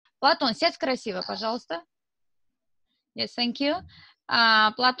Платон, сядь красиво, пожалуйста. Yes, thank you.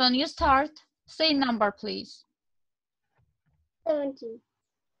 Platon, you start. Say number, please. 17.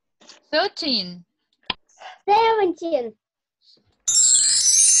 13. 17.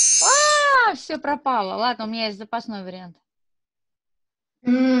 Все пропало. Ладно, у меня есть запасной вариант.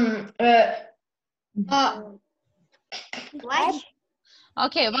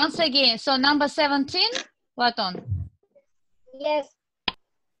 Okay, once again. So number 17, Platon. Yes.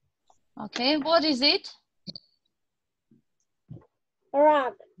 Okay, what is it?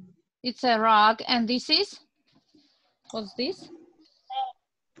 Rug. It's a rug, and this is? What's this?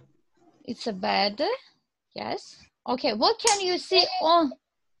 It's a bed. Yes. Okay, what can you see on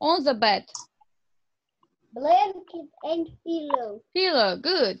the bed? Blanket and pillow. Pillow,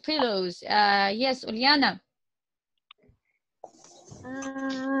 good, pillows. Yes, Uliana.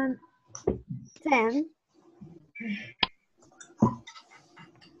 10.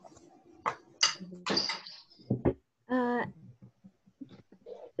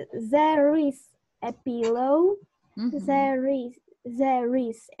 There is a pillow. Mm-hmm. There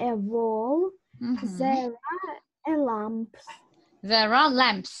is a wall. Mm-hmm. There are lamps. There are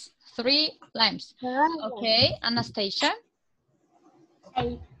lamps. 3 lamps. Okay, lamps. Anastasia.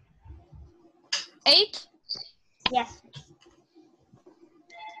 8. 8? Yes.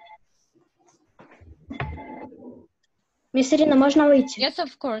 Miss Irina, можно выйти? Yes,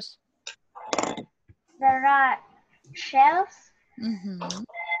 of course. There are shelves. Mm-hmm.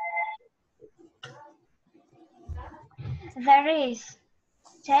 There is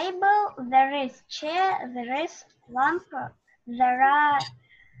table. There is chair. There is lamp. There are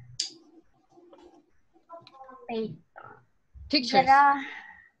Pictures. There are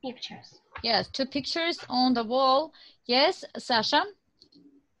pictures. Yes, 2 pictures on the wall. Yes, Sasha.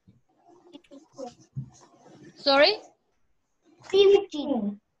 Sorry?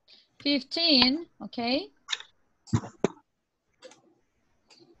 15. 15, okay.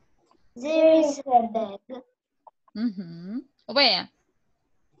 There is a bag. Mm-hmm. Where?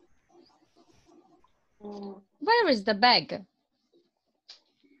 Where is the bag?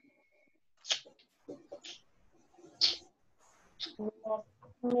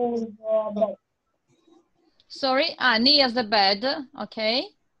 Sorry, near the bed.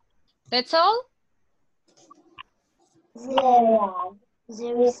 Okay. That's all?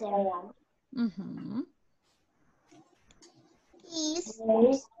 There is a rug. Mm-hmm. There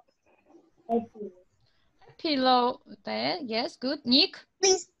is a Pillow there. Yes, good. Nick?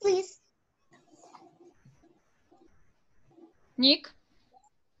 Please. Nick?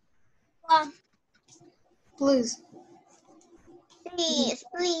 Please.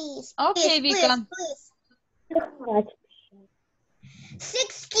 Okay, Vika.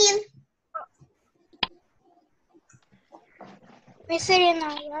 16. Miss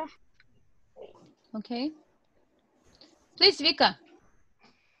Irina. Okay. Please, Vika.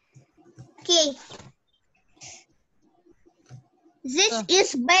 Okay. This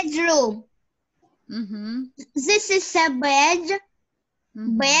is bedroom. Mm-hmm. This is a bed,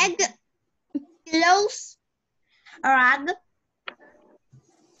 bag, pillows, rug,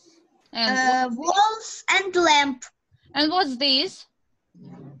 And walls, and lamp. And what's this?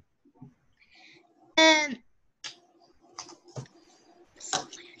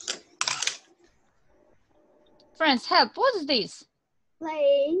 Friends, help. What's this?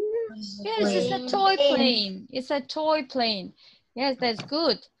 Plane. Yes, it's a toy plane. It's a toy plane. Yes, that's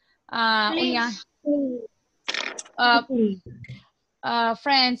good.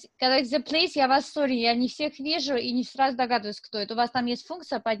 Friends, когда их the place, я вас, sorry, я не всех вижу и не сразу догадываюсь, кто это. У вас там есть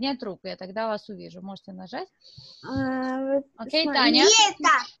функция поднять руку, я тогда вас увижу. Можете нажать. Окей, Таня.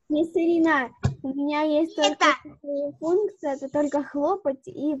 Мисс Ирина, у меня есть только функция, это только хлопать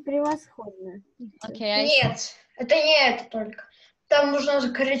и превосходно. Нет, это не это только. Там нужно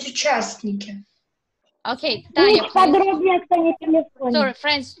закрыть участники. Okay, Таня, подробнее, кто не телефон. Sorry,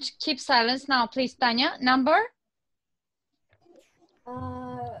 friends, keep silence now, please, Таня. Number?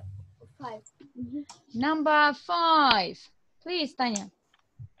 5. Number 5. Please, Таня.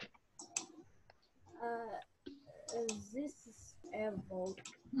 This is a boat.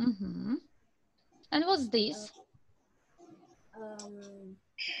 And what's this?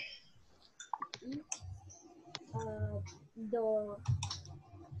 Door.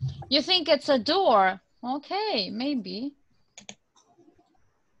 You think it's a door? Okay, maybe.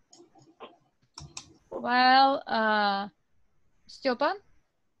 Well, Stepan?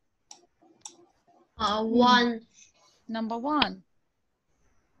 1. Number 1.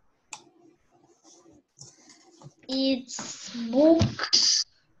 It's books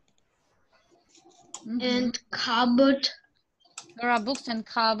and cupboard. There are books in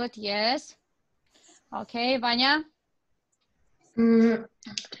cupboard, yes. Okay, Vanya?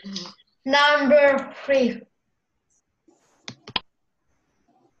 Number 3.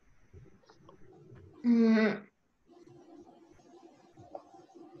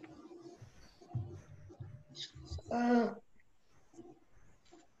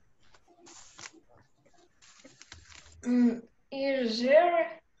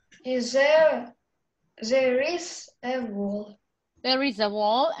 There is a wall. There is a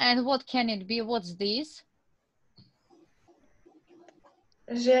wall, and what can it be? What's this?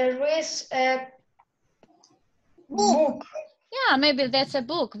 There is a book. Yeah, maybe that's a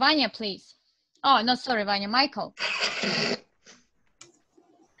book. Vanya, please. Oh, no, sorry, Vanya. Michael.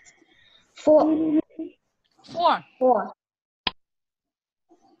 4. 4. 4.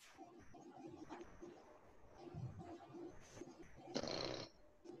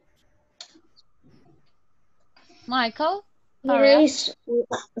 Michael? There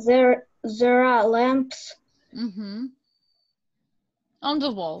are lamps On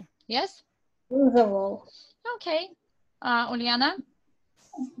the wall, yes? on the wall. Okay. Uliana?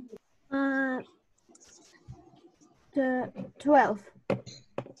 12.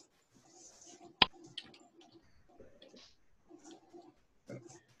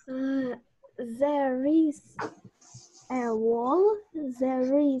 There is a wall.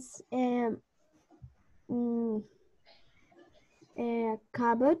 There is a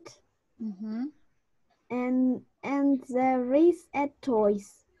cupboard. And there is a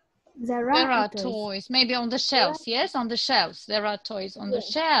toys. There are toys. Maybe on the shelves, yes? On the shelves. There are toys on the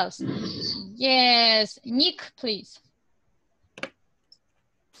shelves. Yes. Nick, please.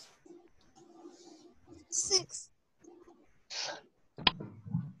 6.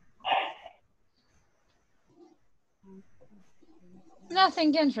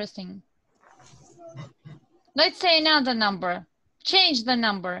 Nothing interesting. Let's say another number. Change the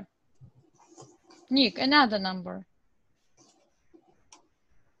number. Nick, another number.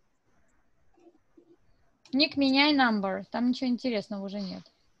 Ник, меняй number. Там ничего интересного уже нет.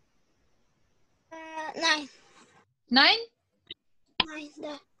 9. 9? 9,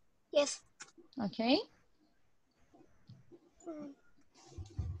 да. Yes. Okay.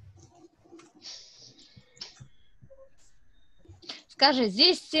 Скажи,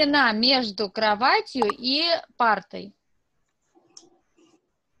 здесь стена между кроватью и партой.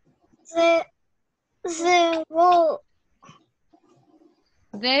 The wall.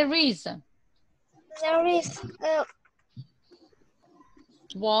 There is. There is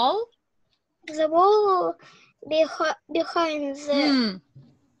Wall? the wall behind the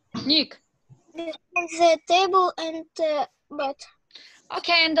Nick. behind the table and bed.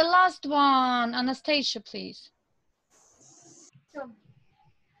 Okay, and the last one, Anastasia, please.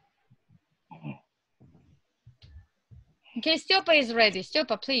 Okay, Stepa is ready.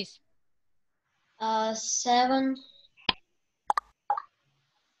 Stepa, please. 7.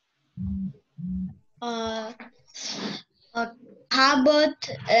 A cupboard,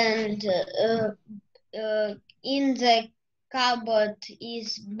 and in the cupboard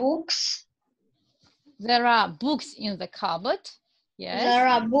is books. There are books in the cupboard. Yes. There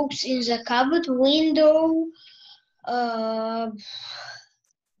are books in the cupboard. Window.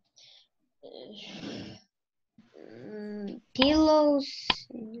 Pillows.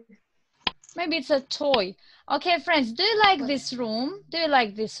 Maybe it's a toy. Okay, friends, do you like this room? Do you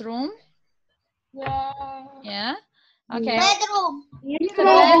like this room? Yeah. Yeah? Okay. Bedroom.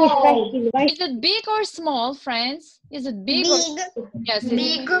 Is it big or small, friends? Is it big? Yes.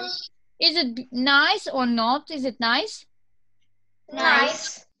 Big. Is it nice or not? Is it nice?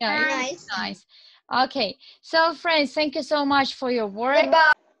 Nice. Yeah, it's nice. Okay. So, friends, thank you so much for your work.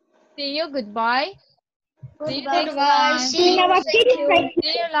 Goodbye. See you. Goodbye. See you next Goodbye. time. See you.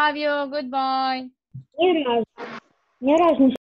 See you. Love you. Goodbye. Ни разу